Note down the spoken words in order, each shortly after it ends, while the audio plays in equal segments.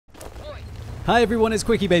Hi everyone, it's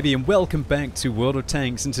QuickyBaby and welcome back to World of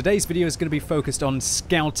Tanks, and today's video is going to be focused on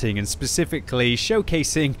scouting and specifically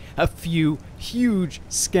showcasing a few huge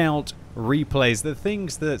scout replays, the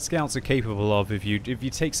things that scouts are capable of if you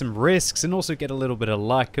take some risks and also get a little bit of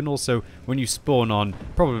luck, and also when you spawn on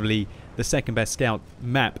probably the second best scout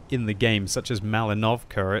map in the game, such as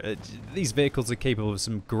Malinovka. These vehicles are capable of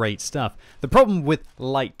some great stuff. The problem with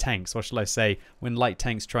light tanks, or shall I say, when light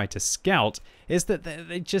tanks try to scout, is that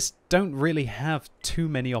they just don't really have too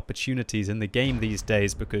many opportunities in the game these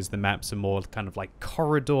days because the maps are more kind of like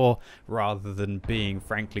corridor rather than being,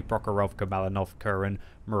 frankly, Prokhorovka, Malinovka, and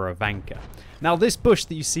Murovanka. Now, this bush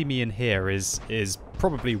that you see me in here is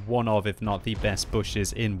probably one of, if not the best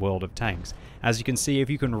bushes in World of Tanks. As you can see, if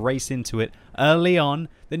you can race into it early on,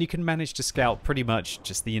 then you can manage to scout pretty much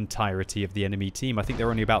just the entirety of the enemy team. I think there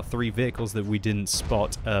are only about 3 vehicles that we didn't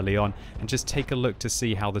spot early on, and just take a look to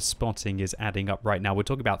see how the spotting is adding up right now. We're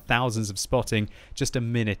talking about thousands of spotting just a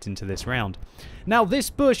minute into this round. Now,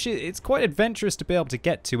 this bush, it's quite adventurous to be able to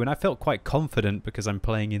get to, and I felt quite confident because I'm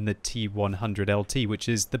playing in the T100 LT, which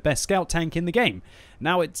is the best scout tank in the game.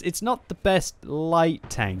 Now, it's not the best light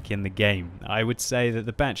tank in the game. I would say that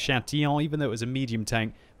the Bat Chatillon, even though it was a medium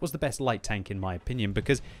tank, was the best light tank in my opinion,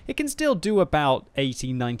 because it can still do about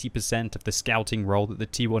 80-90% of the scouting role that the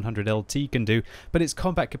T100 LT can do, but its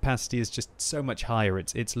combat capacity is just so much higher,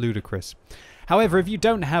 it's ludicrous. However, if you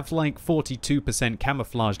don't have like 42%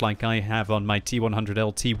 camouflage like I have on my T100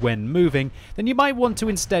 LT when moving, then you might want to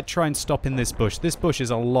instead try and stop in this bush. This bush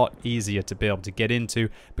is a lot easier to be able to get into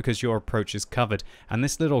because your approach is covered. And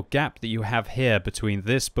this little gap that you have here between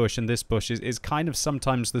this bush and this bush is kind of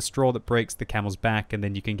sometimes the straw that breaks the camel's back, and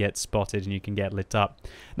then you can get spotted and you can get lit up.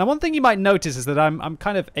 Now, one thing you might notice is that I'm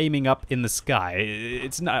kind of aiming up in the sky.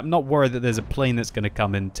 I'm not worried that there's a plane that's going to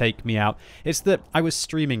come and take me out. It's that I was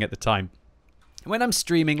streaming at the time. When I'm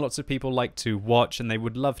streaming, lots of people like to watch and they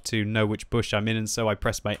would love to know which bush I'm in, and so I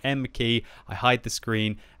press my M key, I hide the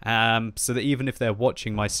screen, so that even if they're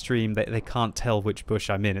watching my stream, they can't tell which bush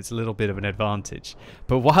I'm in. It's a little bit of an advantage.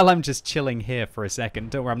 But while I'm just chilling here for a second,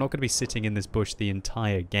 don't worry, I'm not going to be sitting in this bush the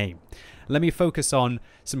entire game. Let me focus on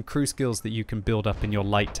some crew skills that you can build up in your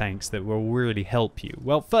light tanks that will really help you.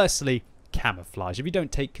 Well, firstly, camouflage. If you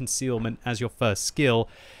don't take concealment as your first skill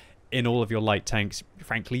in all of your light tanks,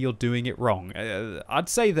 frankly, you're doing it wrong. I'd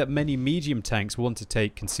say that many medium tanks want to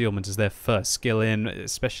take concealment as their first skill in,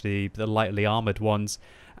 especially the lightly armored ones.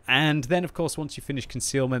 And then, of course, once you finish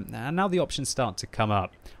concealment, now the options start to come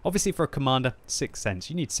up. Obviously, for a commander, Sixth Sense.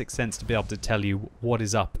 You need Sixth Sense to be able to tell you what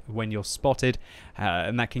is up when you're spotted,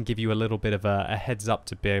 and that can give you a little bit of a heads up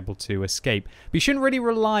to be able to escape. But you shouldn't really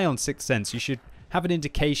rely on Sixth Sense. You should have an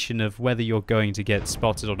indication of whether you're going to get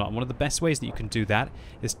spotted or not. And one of the best ways that you can do that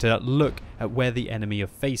is to look at where the enemy are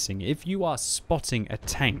facing. If you are spotting a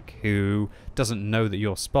tank who doesn't know that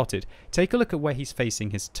you're spotted, take a look at where he's facing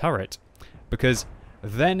his turret, because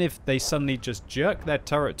then if they suddenly just jerk their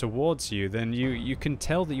turret towards you, then you can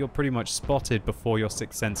tell that you're pretty much spotted before your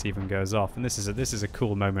Sixth Sense even goes off. And this is a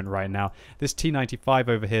cool moment right now. This T95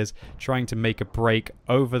 over here is trying to make a break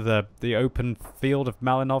over the open field of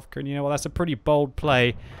Malinovka, and you know what, that's a pretty bold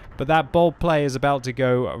play, but that bold play is about to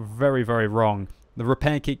go very, very wrong. The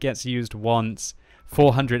repair kit gets used once.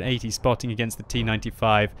 480 spotting against the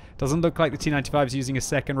T95. Doesn't look like the T95 is using a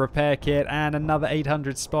second repair kit, and another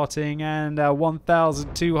 800 spotting, and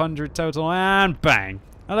 1,200 total, and bang!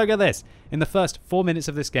 Now look at this. In the first 4 minutes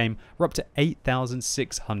of this game, we're up to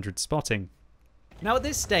 8,600 spotting. Now at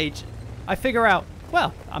this stage, I figure out,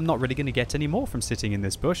 well, I'm not really going to get any more from sitting in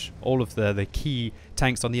this bush. All of the key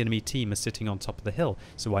tanks on the enemy team are sitting on top of the hill,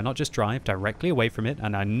 so why not just drive directly away from it?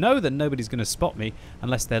 And I know that nobody's going to spot me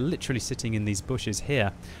unless they're literally sitting in these bushes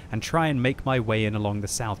here, and try and make my way in along the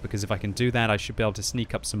south, because if I can do that, I should be able to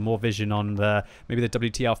sneak up some more vision on maybe the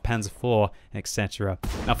WTF Panzer IV, etc.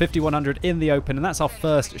 Now 5,100 in the open, and that's our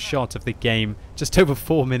first shot of the game, just over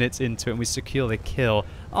 4 minutes into it, and we secure the kill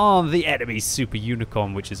on the enemy Super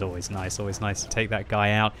Unicorn, which is always nice to take that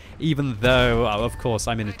guy out, even though, of course,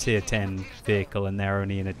 I'm in a tier 10 vehicle and they're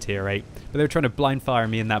only in a tier 8. But they were trying to blind fire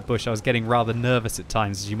me in that bush. I was getting rather nervous at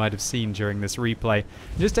times, as you might have seen during this replay.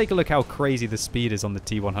 And just take a look how crazy the speed is on the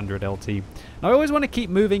T100 LT. Now, I always want to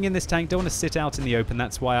keep moving in this tank, don't want to sit out in the open.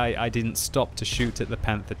 That's why I didn't stop to shoot at the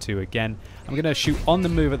Panther II again. I'm going to shoot on the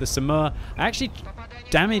move at the Samur. I actually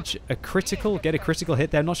get a critical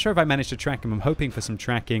hit there. I'm not sure if I managed to track him. I'm hoping for some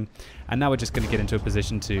tracking. And now we're just going to get into a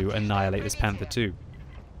position to annihilate this Panther II.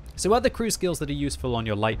 So other crew skills that are useful on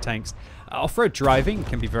your light tanks, off-road driving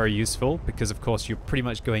can be very useful because of course you're pretty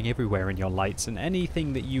much going everywhere in your lights, and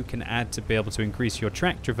anything that you can add to be able to increase your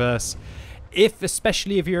track traverse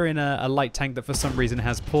especially if you're in a light tank that for some reason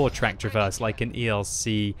has poor track traverse, like an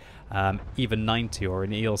ELC even 90 or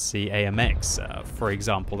an ELC AMX, for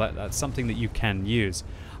example, that's something that you can use.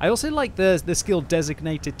 I also like the skill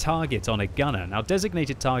Designated Target on a gunner. Now,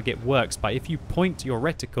 Designated Target works by if you point your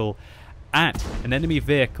reticle at an enemy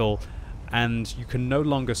vehicle and you can no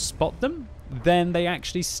longer spot them, then they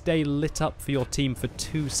actually stay lit up for your team for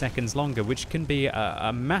 2 seconds longer, which can be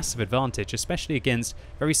a massive advantage, especially against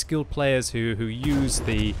very skilled players who use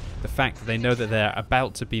the fact that they know that they're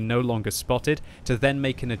about to be no longer spotted to then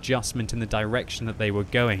make an adjustment in the direction that they were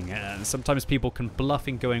going. And sometimes people can bluff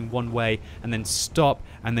in going one way and then stop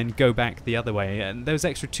and then go back the other way, and those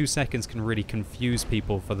extra 2 seconds can really confuse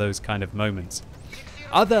people for those kind of moments.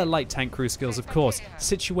 Other light tank crew skills, of course,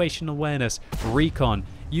 situational awareness, recon,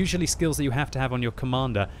 usually skills that you have to have on your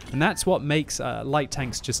commander, and that's what makes light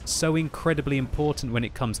tanks just so incredibly important when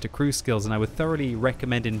it comes to crew skills. And I would thoroughly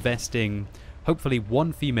recommend investing hopefully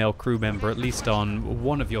one female crew member at least on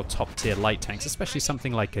one of your top tier light tanks, especially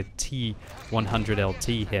something like a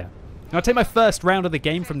T100LT here. Now, I'll take my first round of the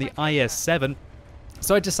game from the IS-7,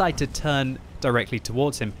 so I decide to turn directly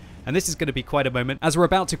towards him. And this is going to be quite a moment, as we're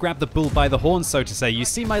about to grab the bull by the horn, so to say. You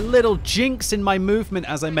see my little jinx in my movement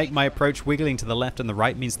as I make my approach. Wiggling to the left and the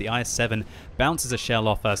right means the IS-7 bounces a shell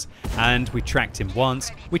off us, and we tracked him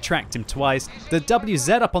once, we tracked him twice. The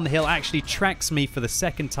WZ up on the hill actually tracks me for the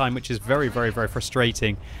second time, which is very, very, very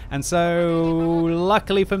frustrating. And so,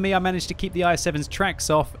 luckily for me, I managed to keep the IS-7's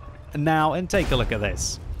tracks off now, and take a look at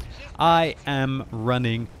this. I am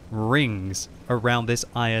running rings around this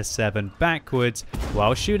IS-7 backwards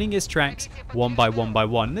while shooting his tracks one by one by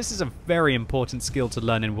one. This is a very important skill to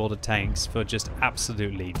learn in World of Tanks for just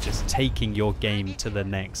absolutely just taking your game to the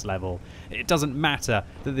next level. It doesn't matter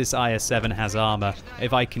that this IS-7 has armor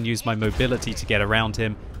if I can use my mobility to get around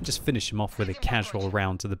him and just finish him off with a casual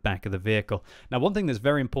round to the back of the vehicle. Now, one thing that's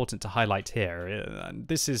very important to highlight here,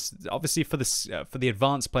 this is obviously for the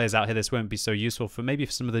advanced players out here, this won't be so useful. For maybe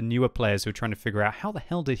for some of the newer players who are trying to figure out how the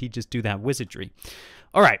hell did he just do that wizardry.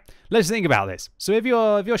 All right, let's think about this. So if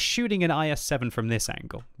you're shooting an IS-7 from this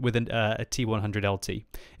angle with a T100LT,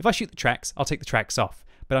 if I shoot the tracks, I'll take the tracks off,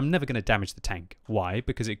 but I'm never going to damage the tank. Why?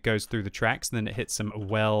 Because it goes through the tracks and then it hits some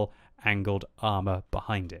well-angled armor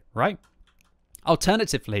behind it, right?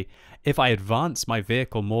 Alternatively, if I advance my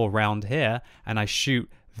vehicle more round here and I shoot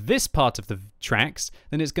this part of the tracks,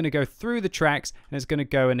 then it's going to go through the tracks and it's going to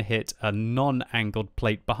go and hit a non-angled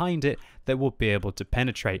plate behind it that will be able to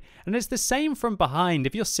penetrate. And it's the same from behind.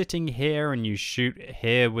 If you're sitting here and you shoot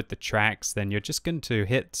here with the tracks, then you're just going to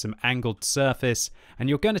hit some angled surface and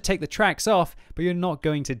you're going to take the tracks off, but you're not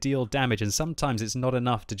going to deal damage. And sometimes it's not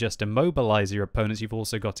enough to just immobilize your opponents, you've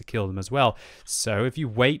also got to kill them as well. So if you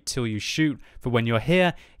wait till you shoot for when you're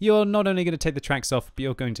here, you're not only going to take the tracks off, but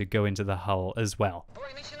you're going to go into the hull as well.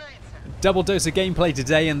 Double dose of gameplay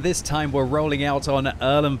today, and this time we're rolling out on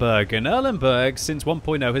Erlenberg. And Erlenberg, since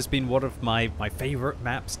 1.0, has been one of my favorite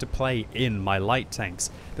maps to play in my light tanks.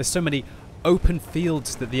 There's so many open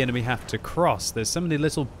fields that the enemy have to cross. There's so many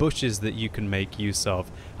little bushes that you can make use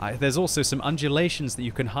of. There's also some undulations that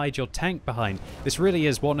you can hide your tank behind. This really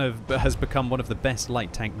is has become one of the best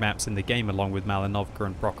light tank maps in the game, along with Malinovka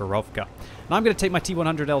and Prokhorovka. And I'm going to take my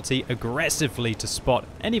T100LT aggressively to spot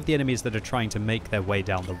any of the enemies that are trying to make their way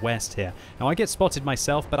down the west here. Now, I get spotted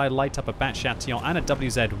myself, but I light up a Bat Chatillon and a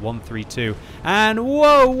WZ-132. And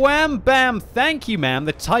whoa, wham, bam, thank you, ma'am.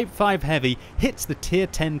 The Type 5 Heavy hits the Tier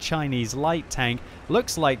 10 Chinese light tank.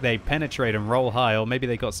 Looks like they penetrate and roll high, or maybe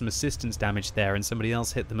they got some assistance damage there and somebody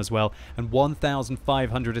else hit them as well. And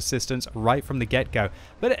 1,500 assistance right from the get-go.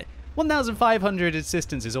 But 1,500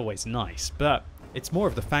 assistance is always nice, but it's more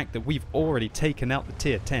of the fact that we've already taken out the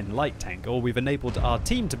Tier 10 light tank, or we've enabled our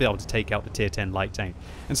team to be able to take out the Tier 10 light tank.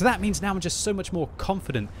 And so that means now I'm just so much more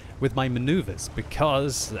confident with my maneuvers,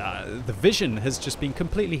 because the vision has just been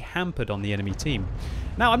completely hampered on the enemy team.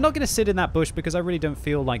 Now, I'm not going to sit in that bush because I really don't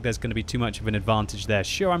feel like there's going to be too much of an advantage there.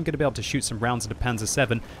 Sure, I'm going to be able to shoot some rounds at a Panzer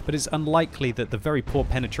 7, but it's unlikely that the very poor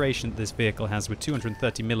penetration that this vehicle has with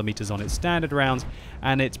 230mm on its standard rounds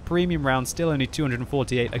and its premium rounds, still only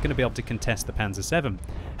 248, are going to be able to contest the Panzer 7.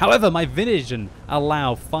 However, my vision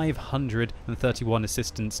allow 531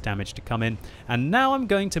 assistance damage to come in, and now I'm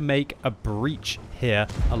going to make a breach here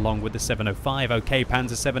along with the 705. Okay,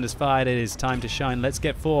 Panzer 7 is fired. It is time to shine. Let's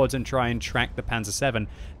get forwards and try and track the Panzer 7.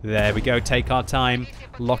 There we go. Take our time.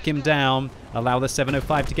 Lock him down. Allow the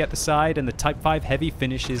 705 to get the side, and the Type 5 Heavy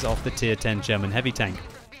finishes off the Tier 10 German heavy tank.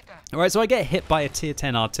 Alright, so I get hit by a Tier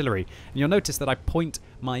 10 artillery, and you'll notice that I point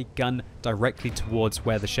my gun directly towards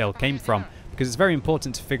where the shell came from. because it's very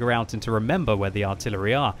important to figure out and to remember where the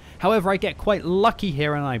artillery are. However, I get quite lucky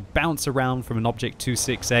here and I bounce around from an object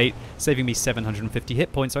 268, saving me 750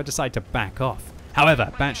 hit points, so I decide to back off.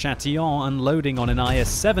 However, Bat Chatillon unloading on an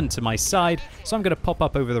IS-7 to my side, so I'm going to pop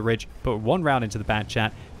up over the ridge, put one round into the Bat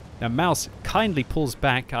Chat. Now, Mouse kindly pulls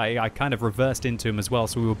back. I kind of reversed into him as well,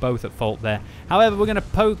 so we were both at fault there. However, we're going to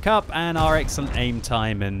poke up, and our excellent aim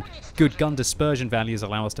time and good gun dispersion values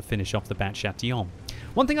allow us to finish off the Bat Chatillon.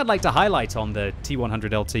 One thing I'd like to highlight on the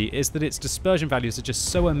T100 LT is that its dispersion values are just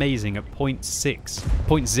so amazing at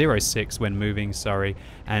 0.06 when moving,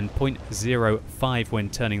 and 0.05 when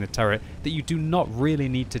turning the turret, that you do not really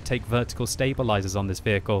need to take vertical stabilizers on this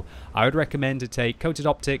vehicle. I would recommend to take coated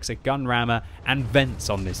optics, a gun rammer, and vents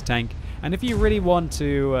on this tank. And if you really want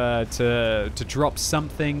to drop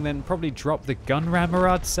something, then probably drop the gun rammer,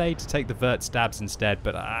 I'd say, to take the vert stabs instead.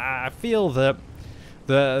 But I feel that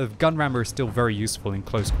the gun rammer is still very useful in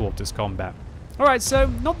close quarters combat. Alright, so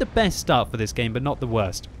not the best start for this game, but not the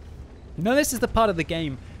worst. Now this is the part of the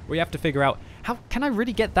game where you have to figure out, how can I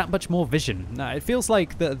really get that much more vision? It feels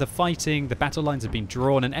like the fighting, the battle lines have been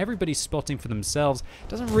drawn and everybody's spotting for themselves. It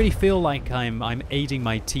doesn't really feel like I'm aiding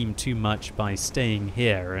my team too much by staying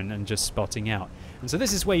here and just spotting out. And so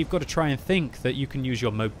this is where you've got to try and think that you can use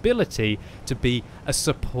your mobility to be a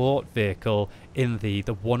support vehicle in the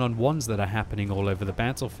one-on-ones that are happening all over the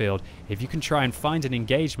battlefield. If you can try and find an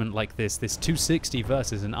engagement like this 260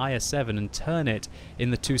 versus an IS-7 and turn it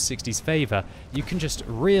in the 260's favor, you can just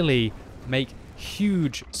really make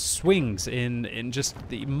huge swings in just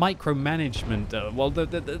the micromanagement.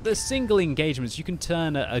 The single engagements, you can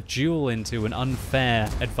turn a duel into an unfair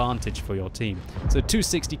advantage for your team. So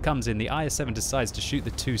 260 comes in, the IS-7 decides to shoot the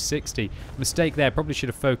 260. Mistake there, probably should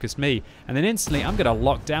have focused me. And then instantly I'm going to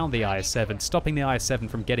lock down the IS-7, stopping the IS-7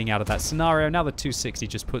 from getting out of that scenario. Now the 260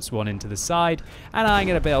 just puts one into the side, and I'm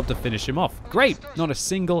going to be able to finish him off. Great, not a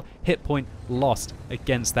single hit point lost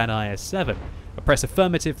against that IS-7. I press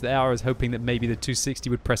affirmative there. I was hoping that maybe the 260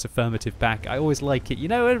 would press affirmative back. I always like it, you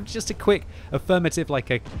know, just a quick affirmative, like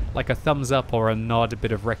a thumbs up or a nod, a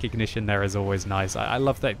bit of recognition there is always nice. I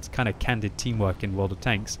love that kind of candid teamwork in World of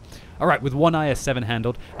Tanks. Alright, with one IS-7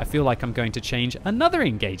 handled, I feel like I'm going to change another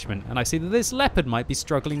engagement, and I see that this Leopard might be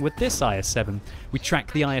struggling with this IS-7. We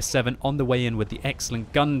track the IS-7 on the way in with the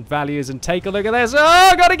excellent gun values, and take a look at this.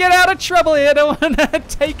 Oh, gotta get out of trouble here. Don't want to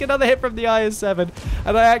take another hit from the IS-7.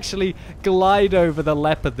 And I actually glide over the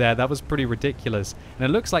Leopard there. That was pretty ridiculous. And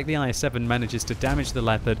it looks like the IS-7 manages to damage the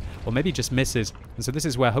Leopard, or maybe just misses. And so this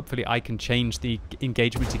is where hopefully I can change the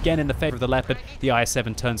engagement again in the favor of the Leopard. The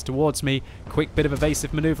IS-7 turns towards me. Quick bit of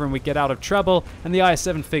evasive maneuver, and we get out of trouble, and the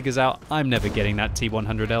IS-7 figures out I'm never getting that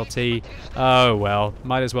T100 LT. Oh well,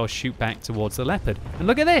 might as well shoot back towards the Leopard. And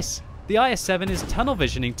look at this! The IS-7 is tunnel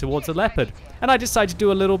visioning towards the Leopard, and I decide to do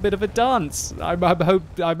a little bit of a dance.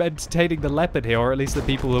 I'm entertaining the Leopard here, or at least the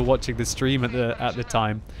people who are watching the stream at the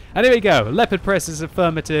time. And here we go. Leopard presses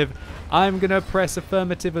affirmative. I'm gonna press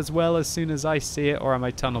affirmative as well as soon as I see it, or am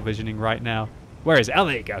I tunnel visioning right now? Where is it? Oh,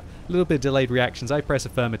 there you go. A little bit of delayed reactions. I press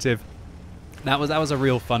affirmative. That was a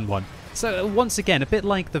real fun one. So once again, a bit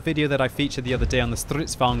like the video that I featured the other day on the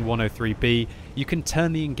Stridsvagn 103B, you can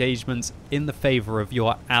turn the engagements in the favor of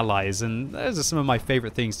your allies, and those are some of my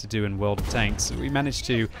favorite things to do in World of Tanks. We managed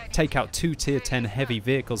to take out 2 tier 10 heavy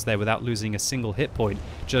vehicles there without losing a single hit point,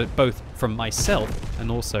 both from myself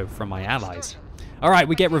and also from my allies. Alright,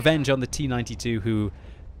 we get revenge on the T92, who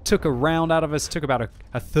took a round out of us, took about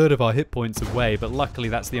a third of our hit points away, but luckily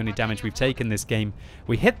that's the only damage we've taken this game.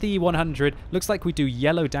 We hit the 100, looks like we do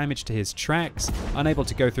yellow damage to his tracks, unable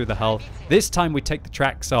to go through the hull. This time we take the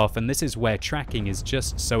tracks off, and this is where tracking is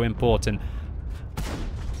just so important.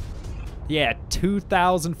 Yeah,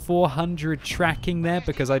 2,400 tracking there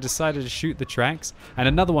because I decided to shoot the tracks. And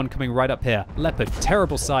another one coming right up here. Leopard,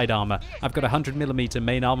 terrible side armor. I've got a 100mm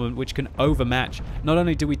main armament which can overmatch. Not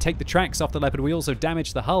only do we take the tracks off the Leopard, we also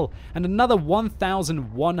damage the hull. And another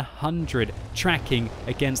 1,100 tracking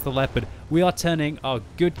against the Leopard. We are turning our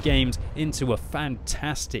good games into a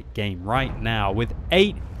fantastic game right now with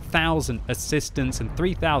 8,000 assistance and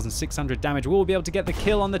 3,600 damage. We'll be able to get the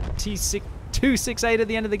kill on the T268 at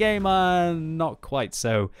the end of the game. Not quite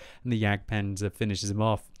so. And the Jagdpanzer finishes him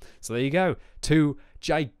off. So there you go. 2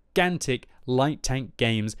 gigantic light tank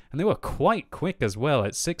games, and they were quite quick as well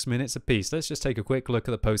at 6 minutes apiece. Let's just take a quick look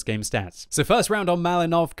at the post-game stats. So first round on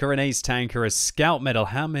Malinovka, an ace tanker, a scout medal.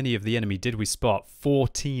 How many of the enemy did we spot?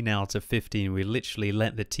 14 out of 15. We literally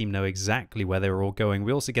let the team know exactly where they were all going.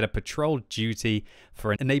 We also get a patrol duty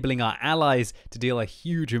for enabling our allies to deal a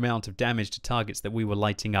huge amount of damage to targets that we were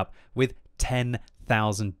lighting up with 10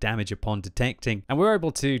 2,000 damage upon detecting. And we're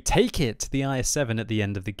able to take it to the IS-7 at the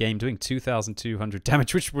end of the game, doing 2,200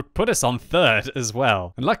 damage, which would put us on 3rd as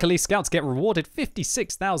well. And luckily, scouts get rewarded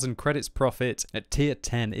 56,000 credits profit at tier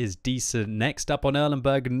 10 is decent. Next up on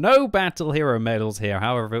Erlenberg, no battle hero medals here.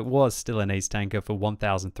 However, it was still an ace tanker for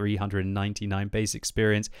 1,399 base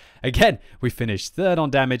experience. Again, we finished 3rd on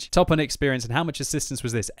damage, top on experience, and how much assistance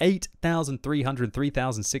was this? 8,300,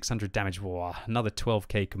 3,600 damage. Whoa, another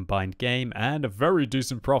 12k combined game, and a very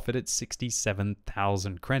decent profit at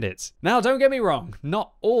 67,000 credits. Now, don't get me wrong,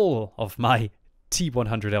 not all of my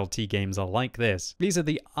T100 LT games are like this. These are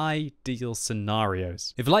the ideal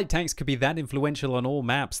scenarios. If light tanks could be that influential on all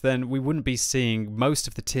maps, then we wouldn't be seeing most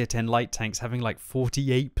of the tier 10 light tanks having like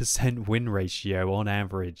 48% win ratio on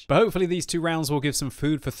average. But hopefully these 2 rounds will give some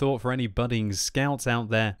food for thought for any budding scouts out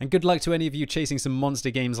there. And good luck to any of you chasing some monster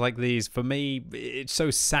games like these. For me, it's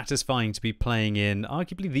so satisfying to be playing in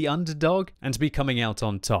arguably the underdog and to be coming out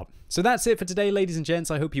on top. So that's it for today, ladies and gents.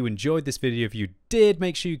 I hope you enjoyed this video. If you did,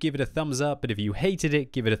 make sure you give it a thumbs up. But if you hated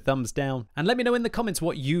it, give it a thumbs down. And let me know in the comments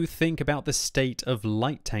what you think about the state of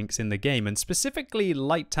light tanks in the game, and specifically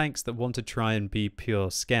light tanks that want to try and be pure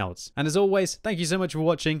scouts. And as always, thank you so much for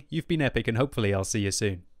watching. You've been epic, and hopefully I'll see you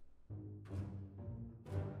soon.